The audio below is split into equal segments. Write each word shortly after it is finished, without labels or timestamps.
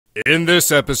In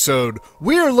this episode,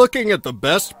 we are looking at the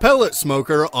best pellet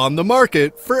smoker on the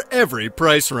market for every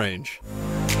price range.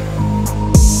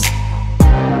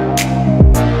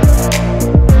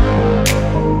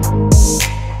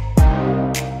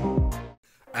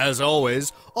 As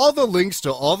always, all the links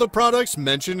to all the products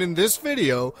mentioned in this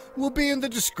video will be in the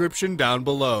description down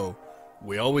below.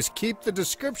 We always keep the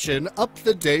description up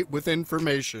to date with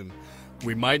information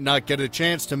we might not get a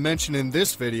chance to mention in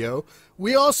this video.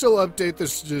 We also update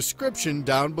the description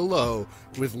down below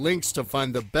with links to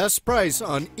find the best price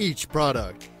on each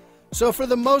product. So for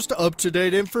the most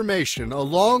up-to-date information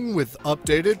along with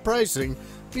updated pricing,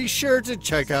 be sure to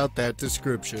check out that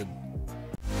description.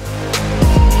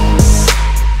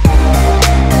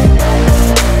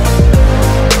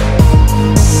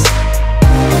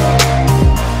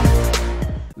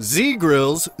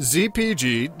 Z-Grill's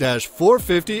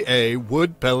ZPG-450A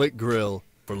Wood Pellet Grill.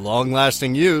 For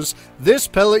long-lasting use, this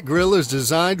pellet grill is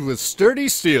designed with sturdy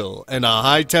steel and a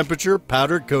high-temperature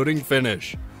powder coating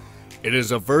finish. It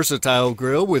is a versatile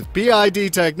grill with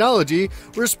BID technology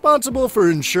responsible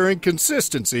for ensuring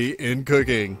consistency in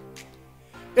cooking.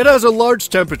 It has a large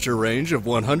temperature range of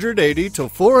 180 to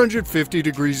 450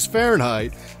 degrees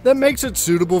Fahrenheit that makes it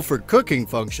suitable for cooking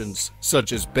functions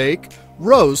such as bake,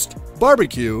 roast,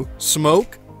 barbecue,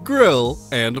 smoke, grill,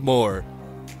 and more.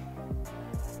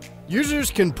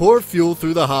 Users can pour fuel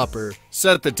through the hopper,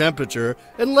 set the temperature,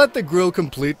 and let the grill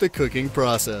complete the cooking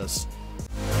process.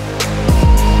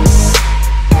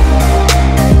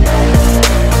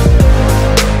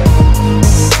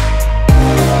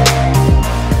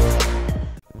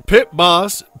 Pit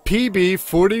Boss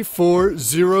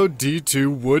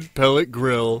PB440D2 Wood Pellet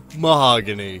Grill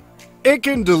Mahogany. It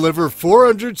can deliver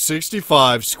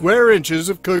 465 square inches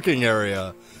of cooking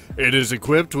area. It is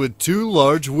equipped with 2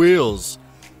 large wheels.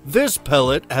 This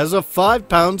pellet has a 5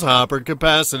 pounds hopper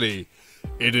capacity.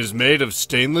 It is made of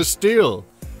stainless steel.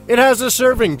 It has a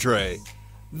serving tray.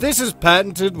 This is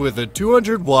patented with a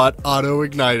 200 watt auto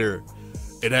igniter.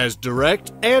 It has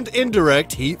direct and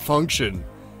indirect heat function.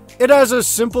 It has a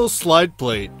simple slide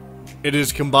plate. It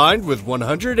is combined with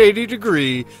 180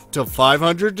 degree to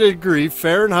 500 degree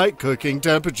Fahrenheit cooking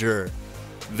temperature.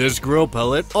 This grill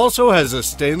pellet also has a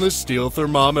stainless steel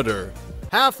thermometer.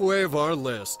 Halfway of our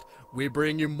list, we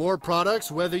bring you more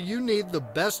products. Whether you need the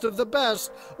best of the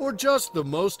best or just the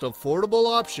most affordable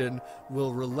option,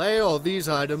 we'll relay all these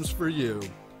items for you.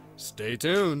 Stay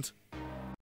tuned.